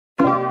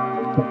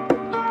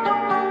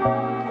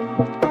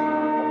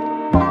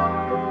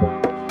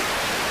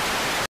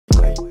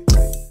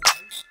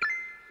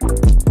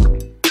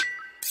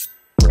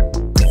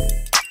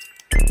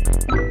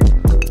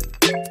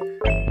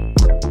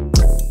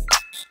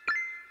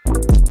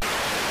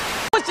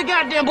Push the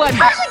goddamn button!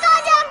 Push the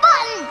goddamn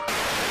button!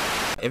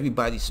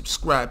 Everybody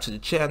subscribe to the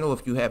channel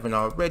if you haven't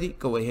already.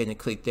 Go ahead and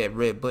click that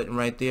red button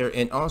right there,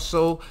 and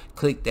also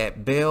click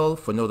that bell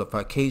for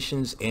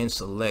notifications and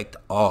select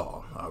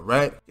all. All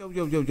right. Yo,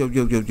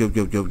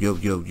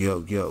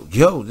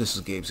 this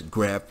is Games and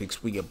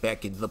Graphics. We are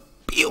back in the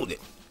building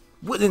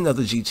with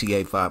another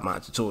GTA 5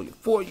 mod tutorial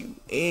for you,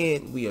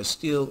 and we are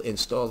still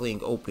installing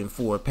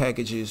OpenIV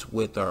packages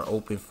with our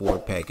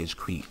OpenIV package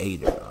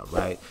creator. All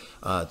right,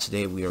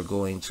 today we are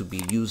going to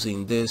be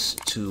using this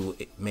to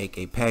make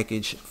a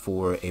package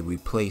for a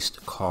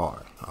replaced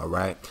car. All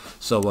right,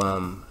 so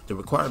the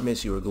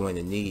requirements you are going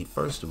to need,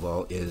 first of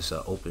all, is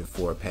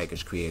OpenIV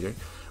package creator.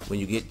 When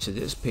you get to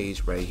this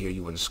page right here,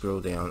 you want to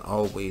scroll down.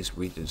 Always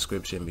read the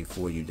description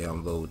before you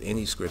download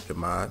any script or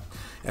mod.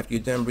 After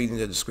you're done reading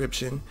the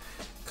description,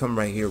 come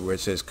right here where it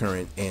says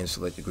current and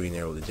select the green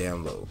arrow to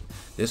download.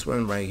 This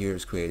one right here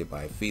is created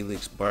by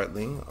Felix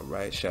Bartling. All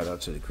right, shout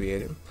out to the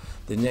creator.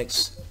 The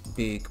next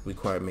big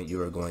requirement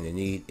you are going to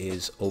need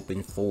is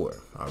OpenIV.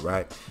 All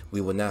right,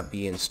 we will not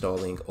be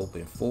installing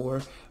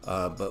OpenIV,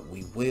 but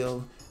we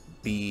will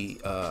be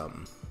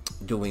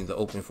doing the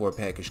OpenIV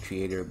package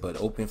creator. But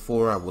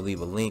OpenIV, I will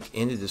leave a link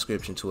in the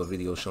description to a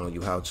video showing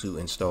you how to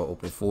install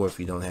OpenIV if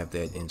you don't have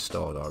that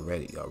installed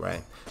already. All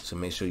right, so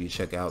make sure you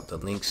check out the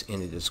links in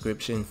the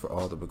description for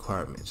all the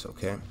requirements.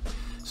 Okay,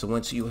 so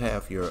once you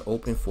have your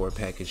OpenIV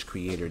package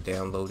creator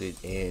downloaded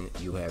and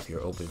you have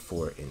your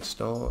OpenIV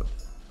installed,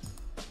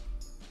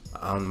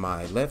 on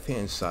my left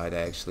hand side I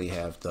actually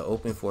have the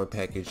OpenIV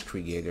package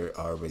creator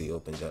already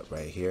opened up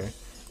right here,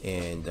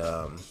 and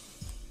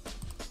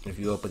if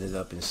you open it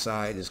up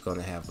inside, it's going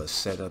to have a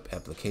setup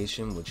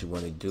application. What you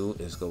want to do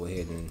is go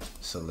ahead and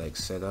select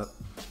setup,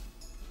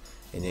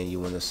 and then you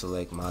want to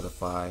select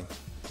modify.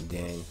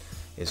 Then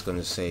it's going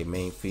to say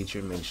main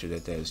feature. Make sure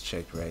that that is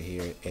checked right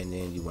here, and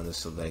then you want to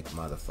select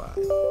modify.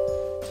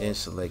 Then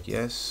select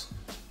yes,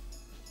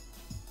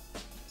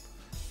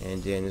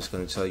 and then it's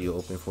going to tell you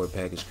OpenIV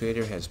package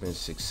creator has been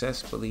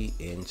successfully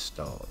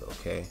installed.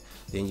 Okay,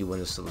 then you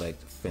want to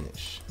select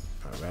finish.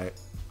 All right.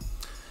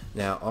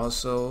 Now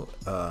also,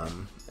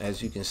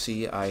 as you can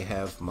see, I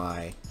have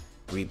my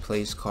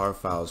replace car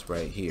files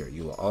right here.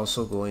 You are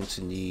also going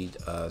to need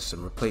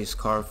some replace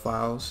car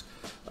files,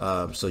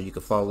 so you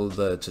can follow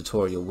the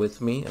tutorial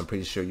with me. I'm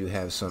pretty sure you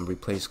have some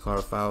replace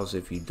car files.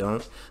 If you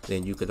don't,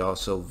 then you could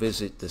also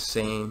visit the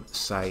same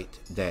site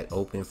that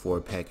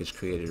OpenIV package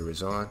creator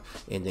is on,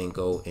 and then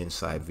go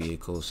inside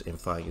vehicles and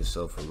find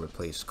yourself a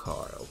replace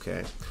car.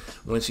 Okay,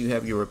 once you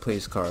have your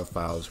replace car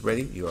files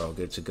ready, you're all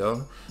good to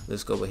go.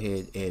 Let's go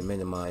ahead and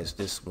minimize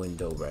this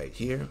window right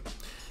here.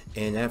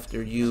 And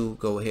after you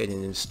go ahead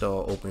and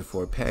install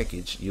OpenIV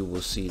package, you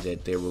will see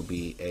that there will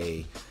be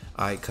a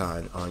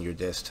icon on your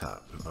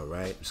desktop. All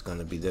right, it's going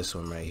to be this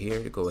one right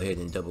here. Go ahead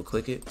and double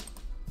click it.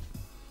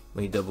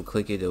 When you double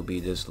click it, it'll be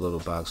this little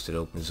box that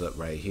opens up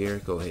right here.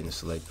 Go ahead and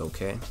select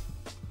OK.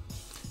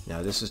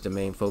 Now this is the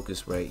main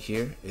focus right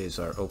here, is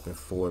our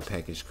OpenIV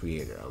package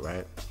creator. All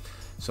right,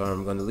 so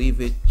I'm going to leave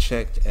it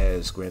checked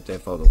as Grand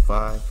Theft Auto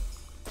 5.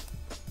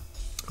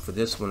 For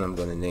this one, I'm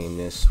going to name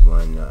this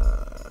one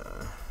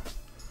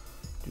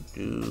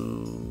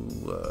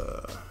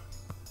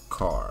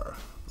car,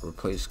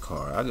 replace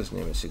car. I just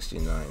name it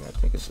 69. I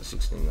think it's a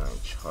 69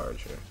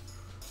 Charger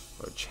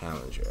or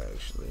Challenger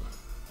actually.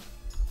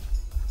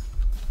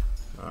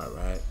 All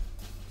right,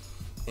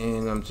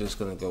 and I'm just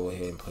gonna go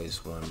ahead and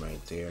place one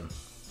right there,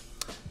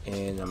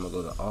 and I'm gonna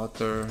go to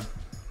author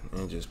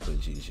and just put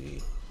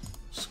GG.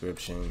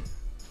 Description,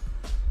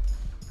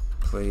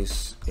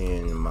 place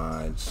in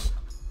mods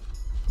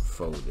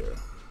folder.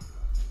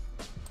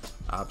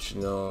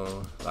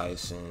 Optional,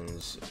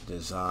 license,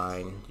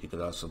 design. You could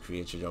also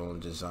create your own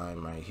design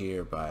right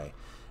here by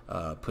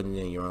putting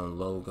in your own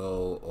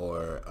logo,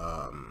 or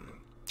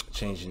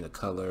changing the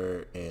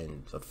color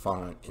and the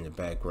font in the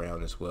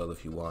background as well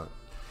if you want.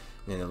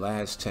 And then the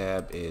last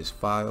tab is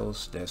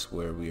files. That's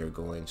where we are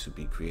going to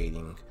be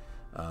creating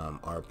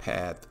our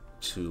path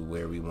to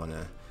where we want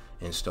to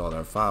install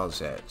our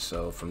files at.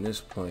 So from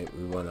this point,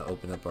 we want to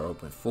open up our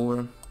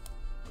OpenIV.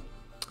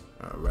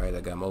 Alright, I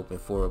got my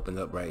OpenIV opened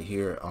up right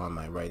here on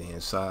my right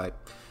hand side.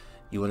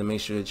 You want to make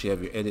sure that you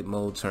have your edit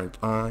mode turned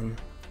on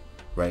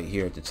right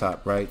here at the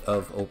top right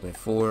of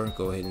OpenIV.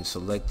 Go ahead and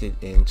select it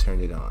and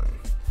turn it on.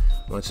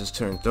 Once it's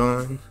turned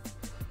on,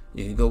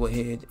 you can go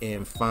ahead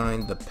and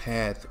find the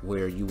path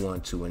where you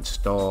want to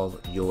install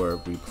your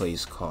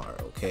replace car.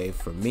 Okay,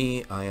 for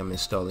me, I am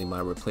installing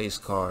my replace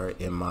car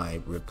in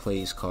my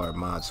replace car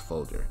mods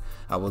folder.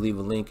 I will leave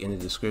a link in the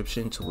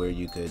description to where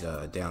you could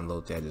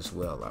download that as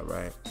well.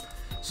 Alright,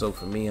 so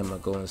for me, I'm gonna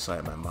go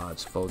inside my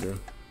mods folder,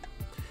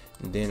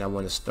 and then I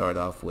want to start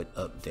off with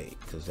update,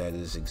 because that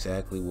is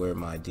exactly where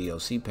my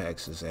DLC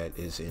packs is at,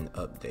 is in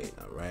update.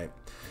 Alright,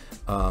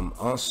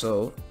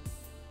 also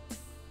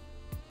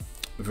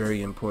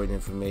very important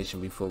information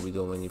before we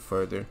go any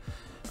further.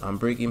 I'm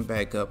bringing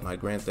back up my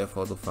Grand Theft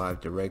Auto 5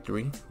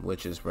 directory,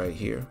 which is right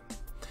here.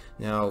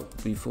 Now,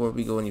 before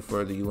we go any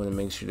further, you want to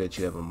make sure that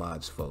you have a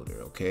mods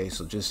folder, okay?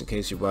 So just in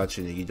case you're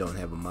watching and you don't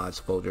have a mods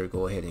folder,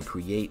 go ahead and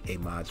create a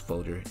mods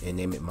folder and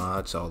name it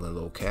mods, all in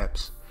little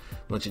caps.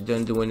 Once you're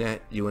done doing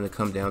that, you want to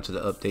come down to the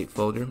update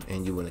folder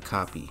and you want to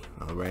copy,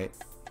 all right?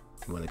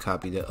 You want to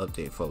copy the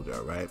update folder,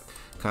 all right?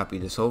 Copy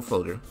this whole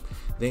folder,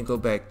 then go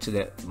back to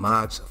that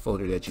mods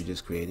folder that you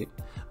just created.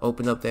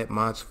 Open up that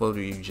mods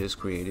folder you just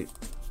created,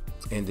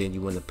 and then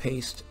you want to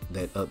paste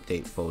that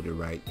update folder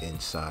right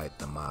inside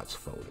the mods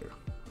folder.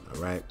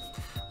 All right,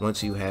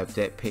 once you have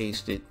that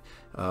pasted,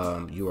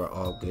 you are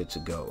all good to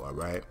go. All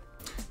right,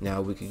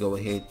 now we can go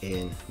ahead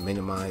and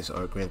minimize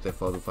our Grand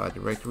Theft Auto 5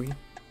 directory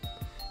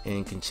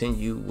and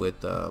continue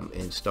with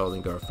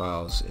installing our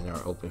files in our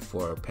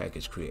OpenIV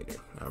package creator.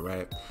 All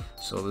right,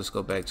 so let's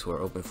go back to our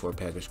OpenIV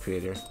package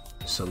creator.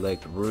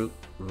 Select root.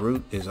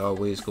 Root is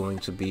always going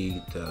to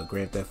be the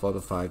Grand Theft Auto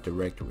 5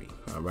 directory.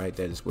 All right,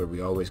 that is where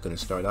we're always going to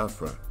start out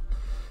from.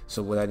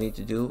 So what I need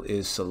to do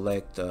is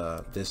select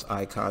this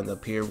icon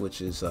up here,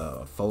 which is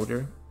a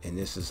folder, and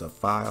this is a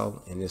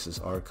file, and this is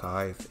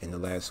archive, and the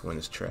last one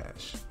is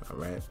trash. All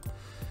right,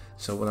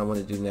 so what I want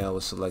to do now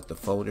is select the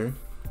folder,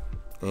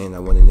 and I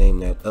want to name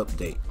that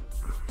update,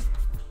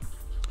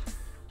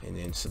 and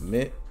then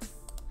submit.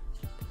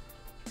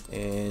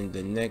 And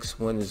the next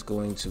one is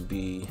going to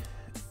be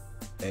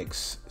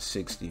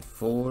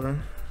x64.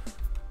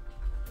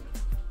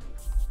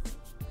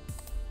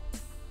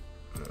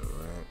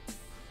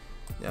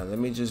 Now let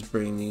me just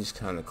bring these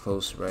kind of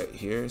close right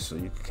here so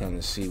you can kind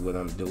of see what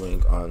I'm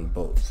doing on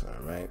both.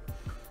 All right,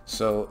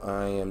 so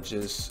I am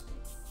just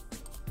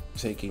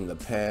taking the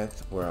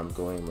path where I'm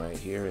going right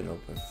here in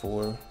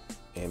OpenIV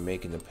and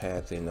making the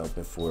path in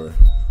OpenIV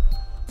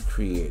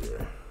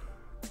creator.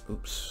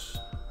 Oops,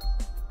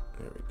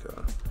 there we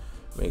go.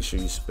 Make sure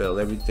you spell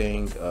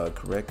everything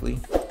correctly.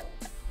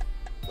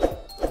 All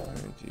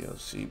right,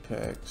 DLC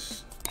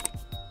packs.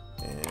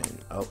 And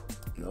oh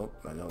nope,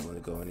 I don't want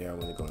to go in there. I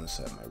want to go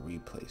inside my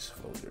replace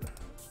folder.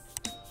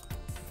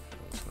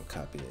 I'm just gonna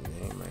copy the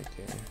name right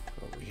there.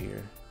 Over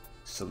here,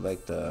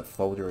 select the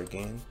folder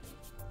again.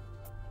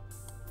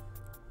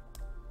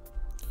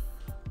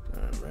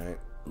 All right,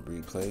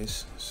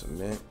 replace,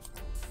 submit.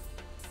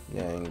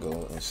 Now I can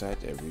go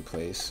inside that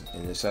replace,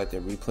 and inside that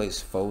replace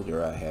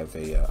folder I have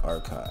a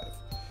archive.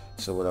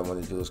 So what I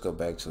want to do is go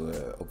back to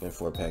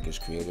OpenIV package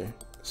creator,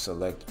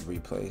 select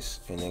replace,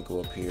 and then go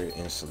up here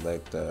and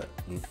select the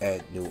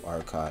add new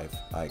archive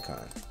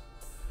icon.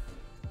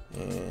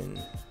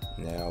 And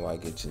now I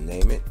get to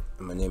name it.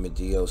 I'm gonna name it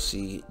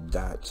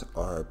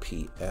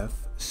doc.rpf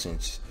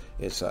since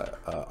it's a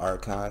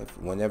archive.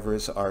 Whenever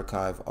it's an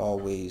archive,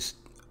 always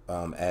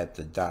add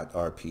the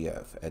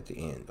 .rpf at the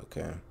end.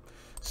 Okay,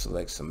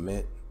 select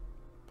submit.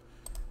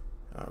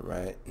 All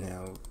right,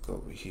 now go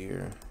over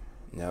here.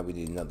 Now we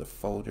need another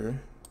folder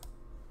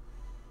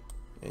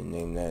and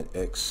name that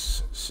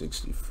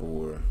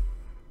x64,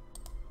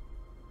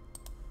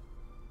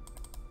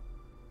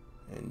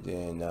 and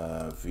then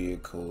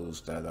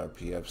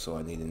vehicles.rpf, so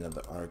I need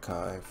another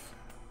archive.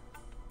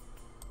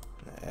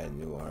 Add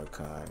new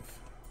archive,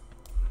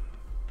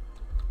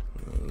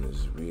 and this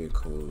is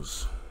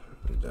vehicles.rpf.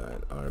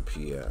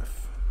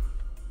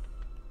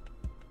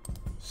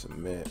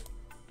 Submit.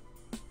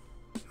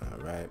 All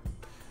right,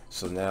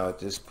 so now at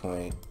this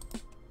point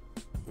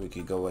we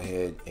could go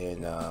ahead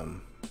and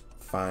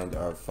find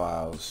our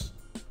files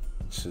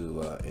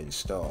to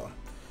install.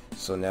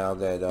 So now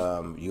that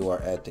you are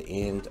at the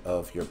end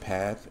of your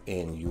path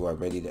and you are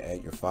ready to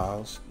add your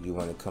files, you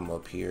want to come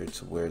up here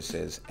to where it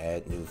says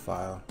add new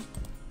file,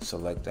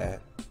 select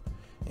that,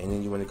 and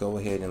then you want to go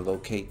ahead and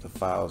locate the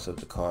files of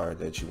the car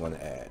that you want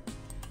to add.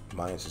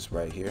 Mine is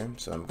right here,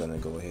 so I'm going to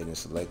go ahead and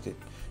select it.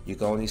 You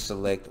can only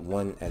select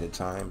one at a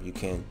time. You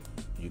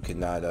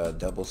cannot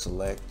double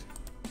select.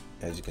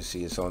 As you can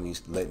see, it's only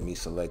letting me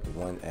select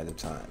one at a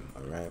time.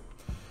 All right,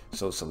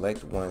 so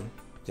select one,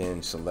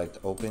 then select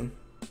open,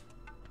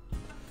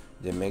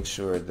 then make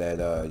sure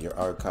that your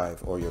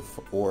archive or your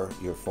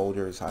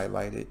folder is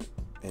highlighted,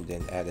 and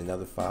then add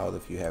another file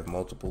if you have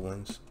multiple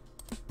ones.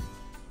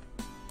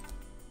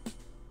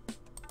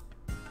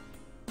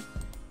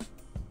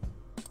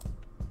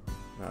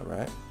 All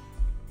right,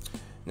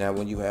 now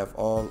when you have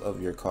all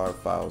of your car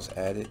files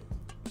added,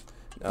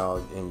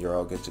 and you're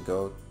all good to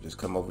go, just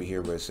come over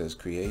here where it says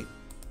create,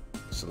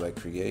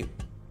 select create.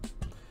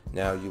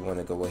 Now you want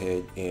to go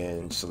ahead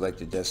and select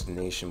the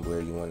destination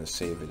where you want to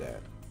save it at.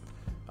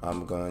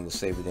 I'm going to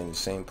save it in the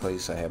same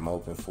place I have my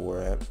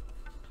OpenIV app,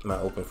 my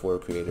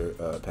OpenIV creator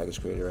package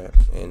creator app,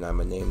 and I'm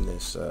gonna name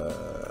this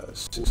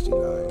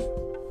 69.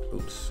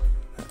 Oops,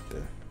 have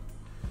to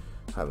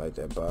highlight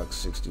that box.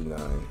 69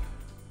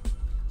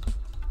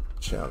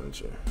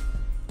 Challenger,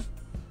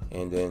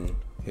 and then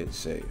hit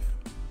save.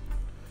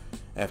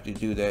 After you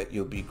do that,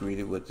 you'll be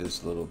greeted with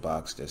this little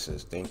box that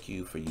says thank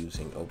you for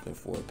using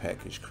OpenIV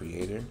package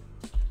creator.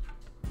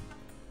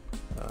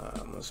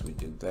 Once we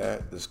do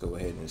that, let's go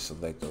ahead and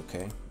select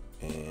OK,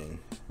 and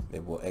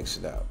it will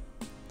exit out.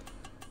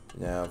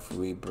 Now if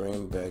we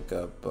bring back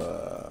up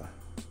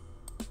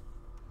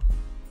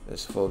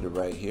this folder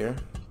right here,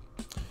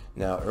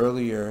 Now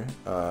earlier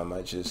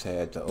I just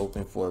had the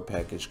Open4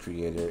 package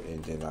creator,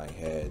 and then I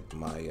had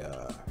my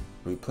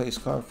Replace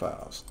Car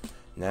files.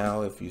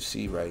 Now if you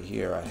see right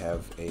here, I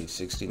have a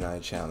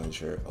 69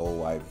 Challenger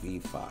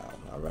OIV file.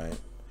 Alright,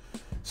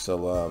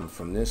 so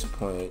from this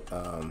point,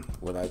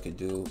 what I could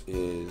do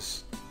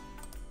is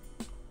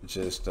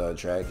just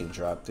drag and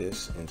drop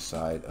this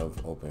inside of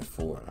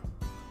Open4.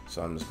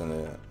 So I'm just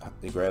gonna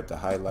grab the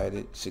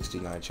highlighted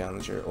 69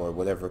 Challenger or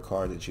whatever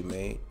car that you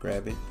made,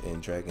 grab it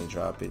and drag and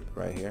drop it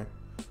right here,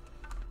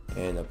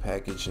 and a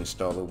package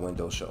installer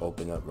window should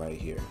open up right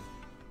here.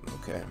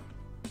 Okay,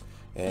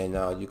 and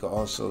you can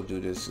also do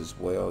this as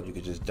well. You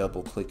can just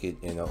double click it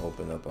and it'll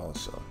open up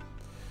also.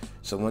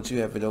 So once you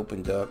have it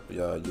opened up,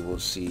 you will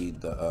see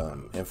the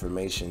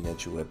information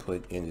that you had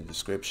put in the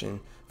description.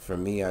 For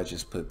me, I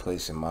just put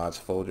place in mods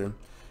folder,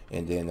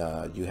 and then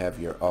you have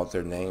your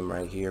author name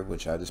right here,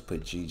 which I just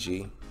put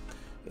GG.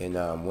 And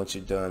once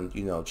you're done,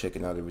 you know,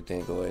 checking out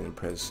everything, go ahead and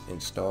press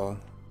install.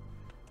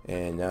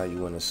 And now you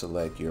want to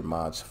select your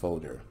mods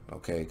folder,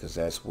 okay, because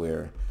that's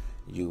where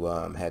you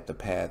had the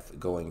path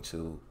going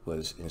to,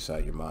 was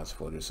inside your mods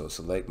folder. So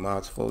select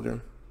mods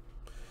folder,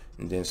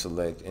 and then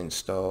select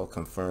install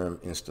confirm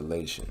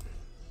installation.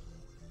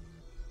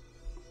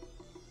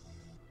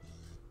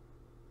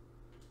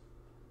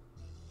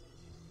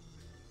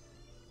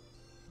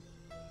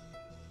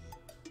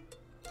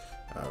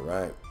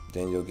 Alright,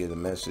 then you'll get a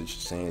message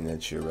saying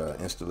that your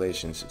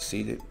installation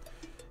succeeded.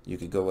 You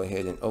could go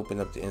ahead and open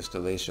up the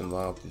installation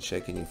log to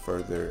check any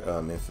further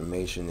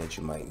information that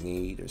you might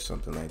need or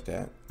something like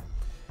that.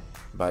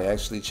 By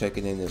actually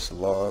checking in this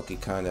log,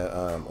 it kind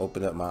of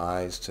opened up my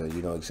eyes to,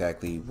 you know,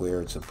 exactly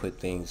where to put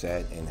things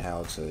at and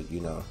how to, you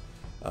know,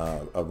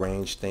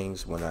 arrange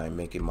things when I'm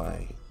making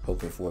my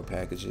Open4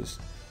 packages.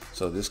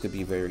 So this could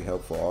be very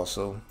helpful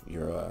also.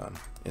 Your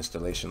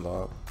installation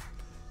log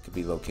could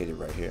be located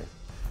right here.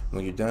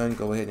 When you're done,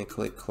 go ahead and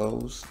click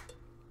close.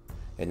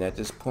 And at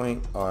this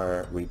point,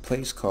 our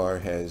Replace Car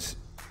has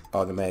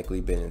automatically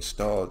been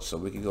installed, so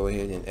we can go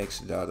ahead and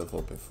exit out of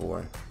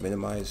Open4,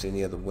 minimize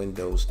any other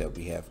windows that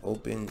we have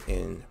open,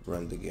 and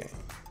run the game.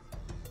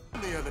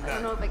 I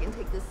don't know if I can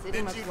take this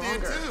city much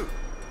longer.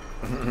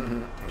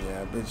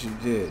 Yeah, I bet you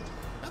did.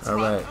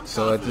 Alright,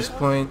 so at this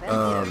point,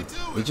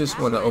 we just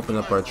want to open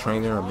up our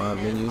trainer or mod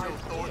menu,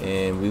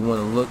 and we want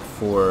to look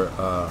for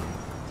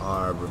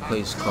our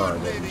Replace Car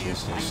that we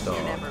just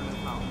installed.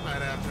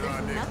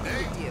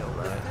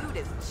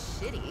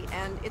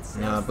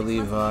 Now I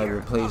believe I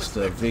replaced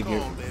the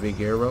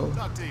Vigero.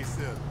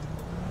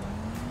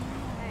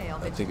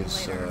 I think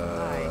it's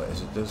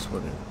is it this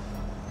one?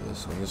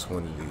 This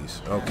one of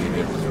these. Okay,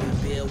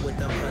 there we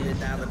go.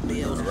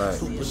 Alright,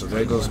 so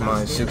there goes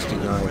my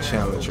 69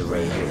 Challenger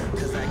right here.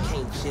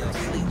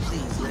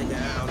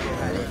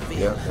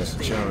 Yep, that's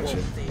the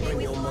Challenger.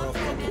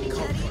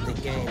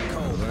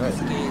 Alright,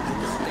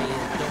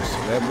 so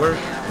that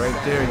worked right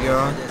there,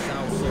 y'all.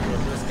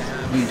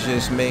 We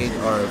just made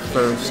our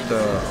first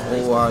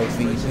OIV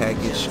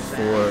package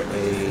for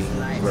a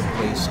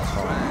Replace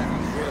Car,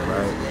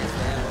 right?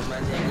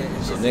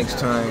 So next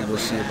time we'll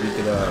see if we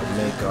could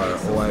make our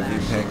OIV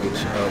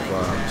package of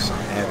some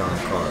add-on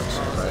cars,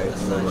 right?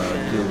 We'll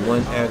do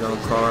one add-on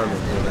car, and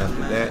then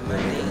after that we'll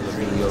make another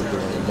video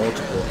doing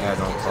multiple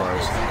add-on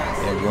cars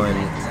and one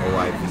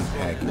OIV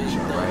package,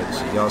 alright?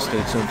 So y'all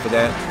stay tuned for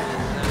that.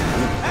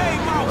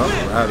 Oh,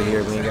 we're out of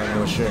here, we ain't got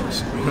no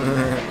insurance.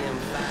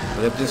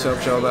 But if this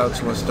helps y'all out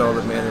to install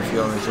it, man, if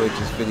y'all enjoyed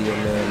this video,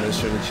 man, make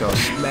sure that y'all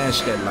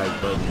smash that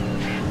like button.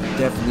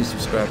 Definitely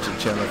subscribe to the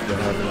channel if you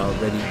haven't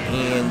already,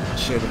 and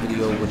share the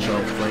video with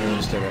y'all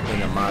friends that are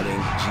into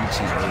modding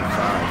GTA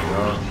 5,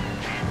 y'all.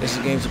 This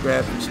is Games of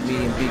Graphics, me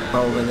and Big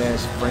Ballin'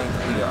 Ass Frank.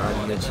 We are out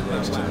of here till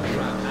next time.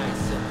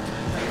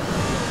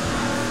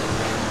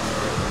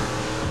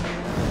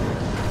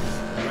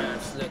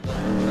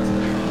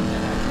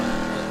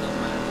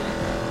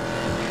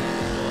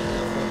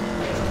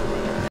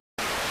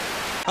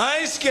 I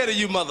ain't scared of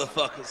you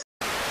motherfuckers.